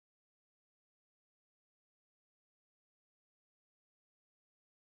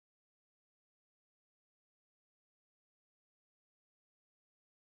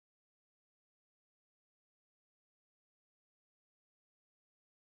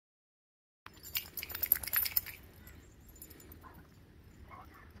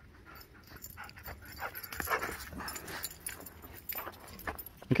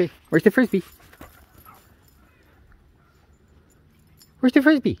Okay, where's the Frisbee? Where's the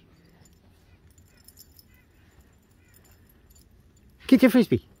Frisbee? Get your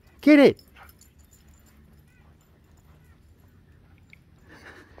Frisbee. Get it.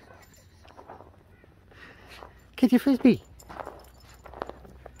 Get your Frisbee.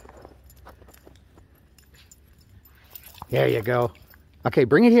 There you go. Okay,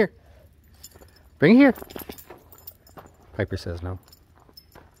 bring it here. Bring it here. Piper says no.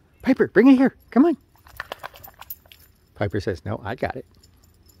 Piper, bring it here. Come on. Piper says, no, I got it.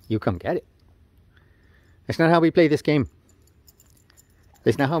 You come get it. That's not how we play this game.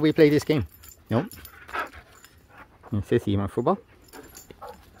 That's not how we play this game. Nope. And Sissy, you want football?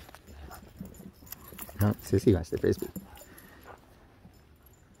 No, Sissy wants the Frisbee.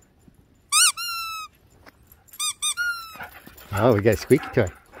 Oh, we got a squeaky toy.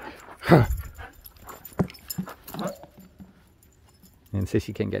 Huh. And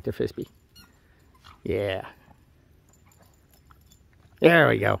Sissy can get the Frisbee. Yeah. There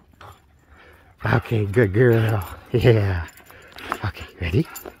we go. Okay, good girl. Yeah. Okay, ready?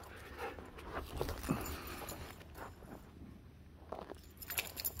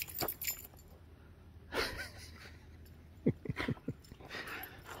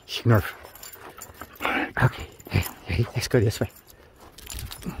 Snurf. Okay, hey, ready? Let's go this way.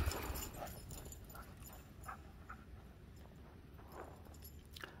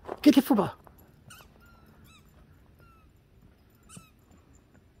 Get the football.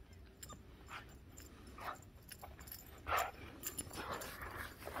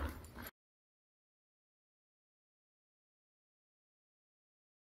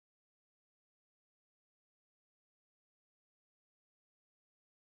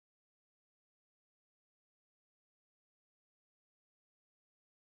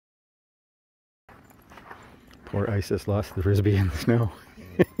 Poor Isis lost the Frisbee in the snow.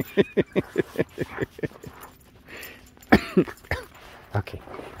 Okay.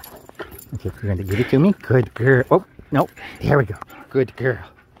 Okay, you're going to give it to me? Good girl. Oh, no. There we go. Good girl.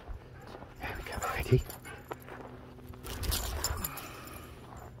 There we go. Ready?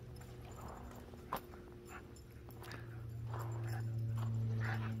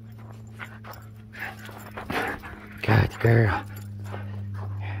 Good girl.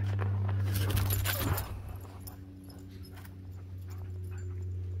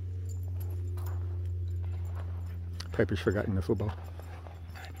 Piper's forgotten the football.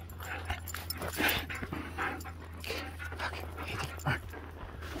 Okay,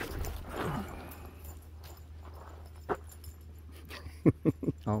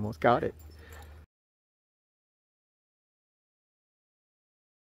 almost got it.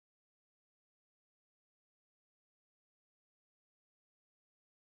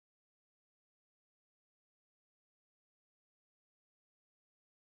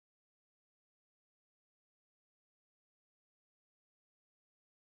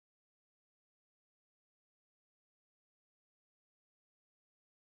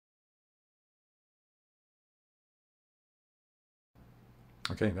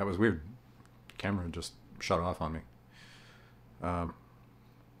 Okay, that was weird. Camera just shut off on me. I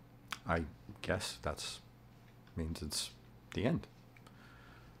guess that's means it's the end.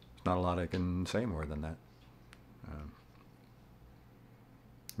 There's not a lot I can say more than that. I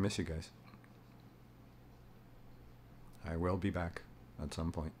miss you guys. I will be back at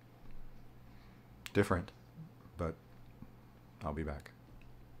some point. Different, but I'll be back.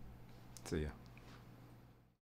 See ya.